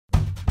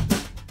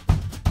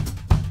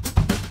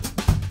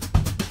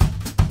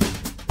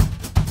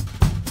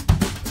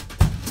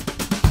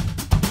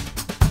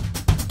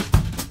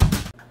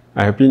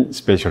I have been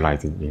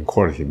specializing in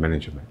quality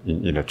management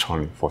in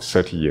electronics for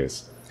 30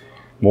 years,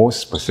 more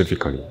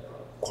specifically,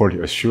 quality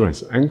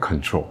assurance and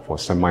control for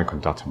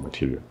semiconductor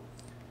material.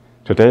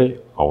 Today,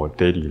 our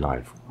daily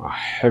life are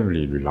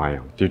heavily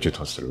reliant on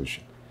digital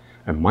solutions,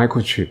 and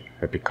microchip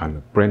have become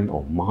a brand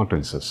of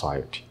modern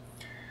society.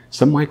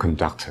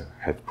 Semiconductor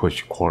has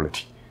pushed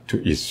quality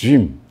to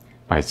extreme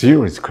by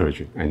zero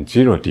excursion and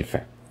zero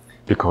defect,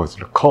 because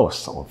the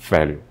cost of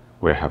failure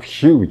will have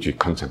huge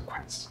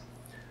consequences.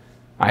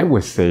 I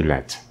would say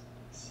that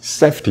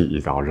safety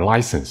is our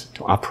license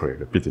to operate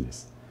the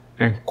business,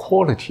 and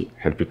quality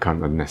has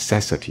become a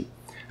necessity,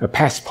 a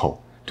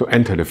passport to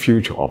enter the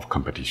future of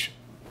competition.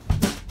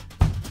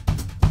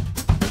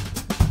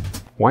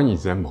 One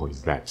example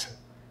is that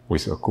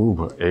with a group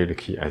of Air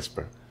Liquide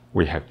experts,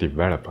 we have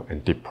developed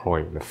and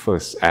deployed the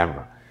first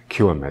ever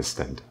QMS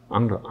standard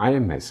under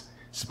IMS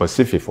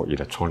specific for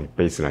electronic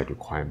baseline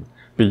requirement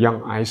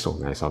beyond ISO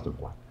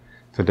 9001.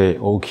 Today,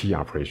 all key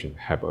operations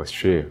have a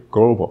shared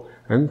global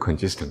and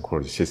consistent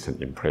quality system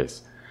in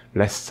place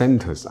that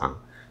centers on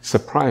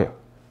supplier,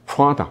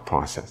 product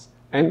process,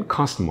 and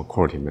customer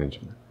quality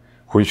management,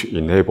 which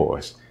enable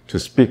us to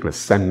speak the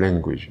same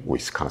language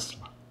with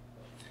customers.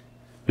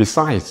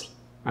 Besides,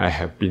 I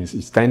have been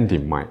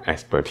extending my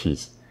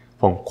expertise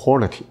from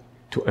quality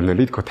to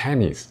analytical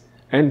techniques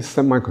and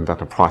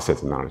semiconductor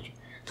process knowledge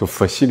to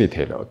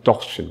facilitate the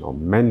adoption of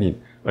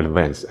many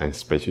advanced and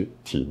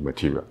specialty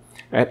materials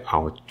at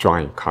our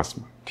joint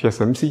customer,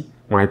 TSMC,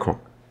 Micron,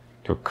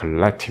 to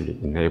collectively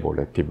enable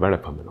the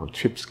development of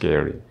chip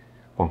scaling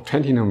from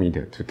 20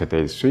 nm to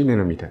today's 3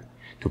 nm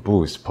to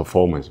boost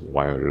performance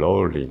while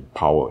lowering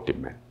power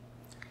demand.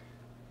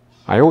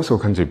 I also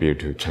contribute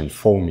to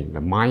transforming the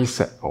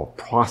mindset of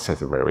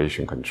process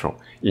variation control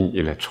in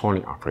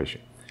electronic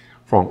operation,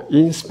 from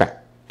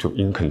in-spec to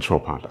in-control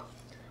product,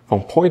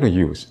 from point of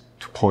use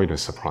to point of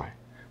supply,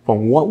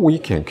 from what we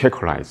can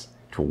characterize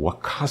to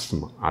what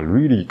customers are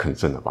really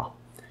concerned about.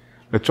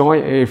 The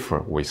joint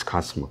effort with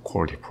customer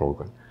quality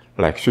program,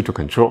 like Shooter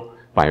Control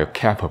by a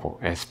capable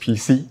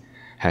SPC,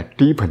 has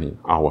deepened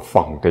our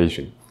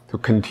foundation to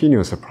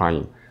continue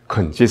supplying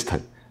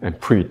consistent and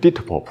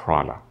predictable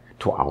product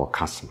to our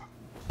customer.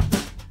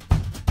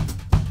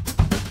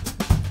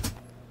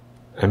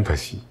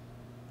 Empathy,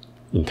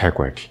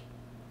 integrity,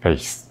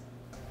 faith.